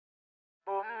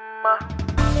Hey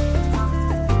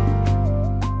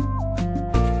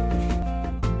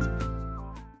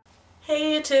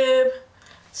YouTube.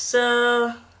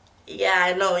 So yeah,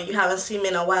 I know you haven't seen me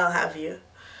in a while, have you?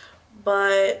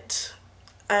 But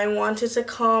I wanted to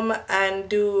come and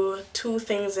do two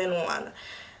things in one.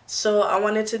 So I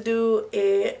wanted to do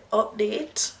a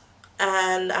update,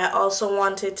 and I also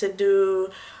wanted to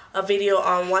do a video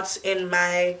on what's in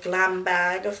my Glam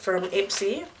bag from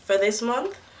ENPOSIB for this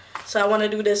month. So I want to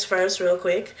do this first real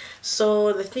quick.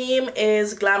 So the theme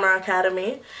is Glamour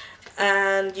Academy,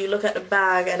 and you look at the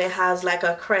bag and it has like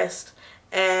a crest,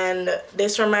 and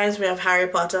this reminds me of Harry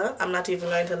Potter. I'm not even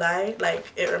going to lie,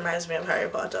 like it reminds me of Harry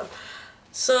Potter.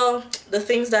 So the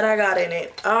things that I got in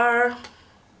it are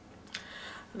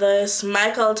this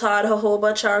Michael Todd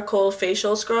Jojoba Charcoal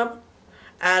Facial Scrub,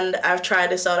 and I've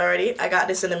tried this out already. I got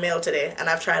this in the mail today and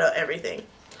I've tried out everything.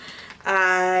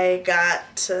 I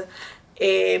got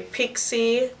a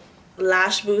Pixie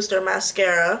Lash Booster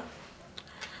Mascara.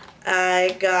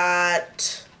 I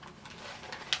got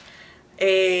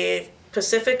a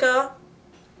Pacifica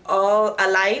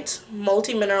Light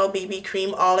Multi-Mineral BB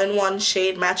Cream all-in-one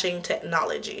shade matching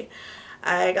technology.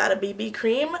 I got a BB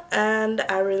cream and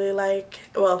I really like,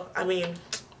 well, I mean,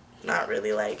 not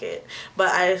really like it, but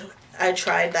I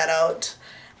tried that out.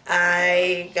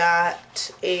 I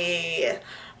got a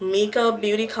Mika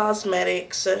Beauty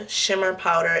Cosmetics Shimmer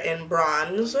Powder in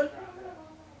Bronze.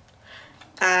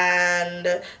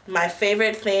 And my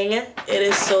favorite thing, it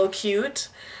is so cute,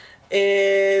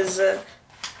 is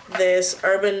this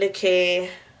Urban Decay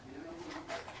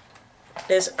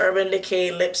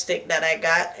lipstick that I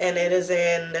got, and it is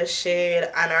in the shade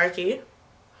Anarchy.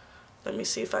 Let me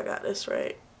see if I got this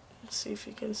right. Let's see if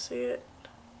you can see it.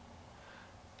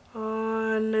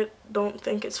 And I don't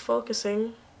think it's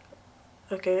focusing.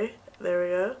 Okay, there we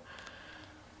go.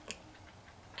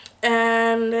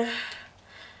 And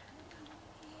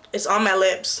it's on my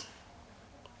lips.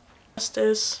 What's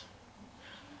this?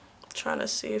 I'm trying to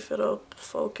see if it'll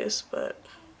focus, but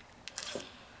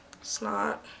it's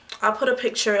not. I'll put a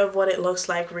picture of what it looks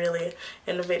like really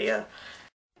in the video.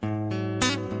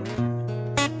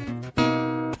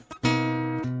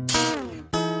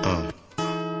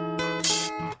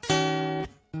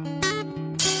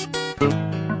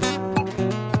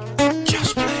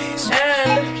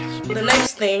 And the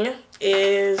next thing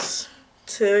is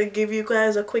to give you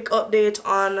guys a quick update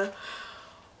on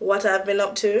what I've been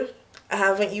up to. I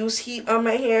haven't used heat on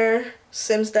my hair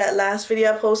since that last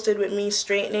video I posted with me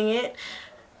straightening it,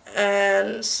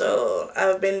 and so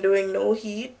I've been doing no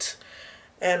heat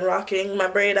and rocking my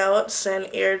braid outs and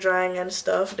air drying and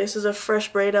stuff. This is a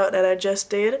fresh braid out that I just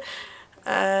did,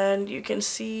 and you can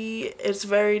see it's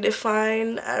very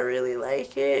defined. I really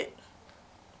like it.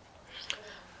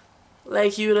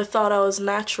 Like you would have thought I was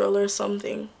natural or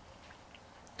something.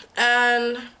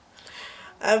 And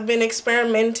I've been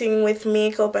experimenting with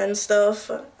makeup and stuff.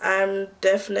 I'm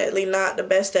definitely not the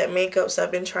best at makeup, so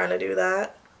I've been trying to do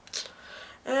that.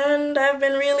 And I've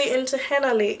been really into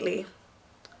henna lately.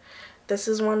 This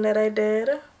is one that I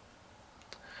did.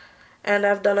 And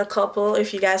I've done a couple.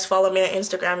 If you guys follow me on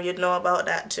Instagram, you'd know about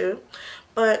that too.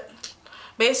 But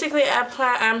basically,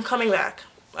 I'm coming back.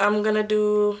 I'm gonna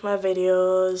do my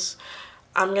videos.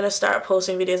 I'm gonna start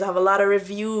posting videos. I have a lot of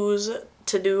reviews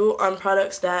to do on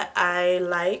products that I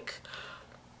like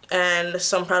and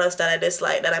some products that I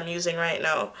dislike that I'm using right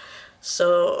now.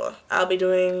 So I'll be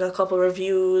doing a couple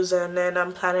reviews, and then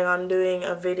I'm planning on doing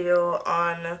a video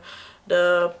on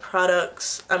the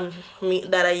products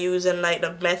that I use and like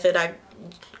the method I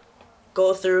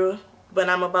go through when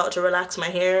I'm about to relax my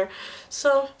hair.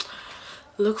 So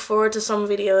look forward to some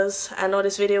videos. I know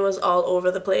this video was all over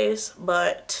the place,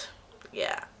 but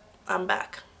yeah, I'm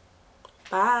back.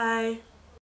 Bye.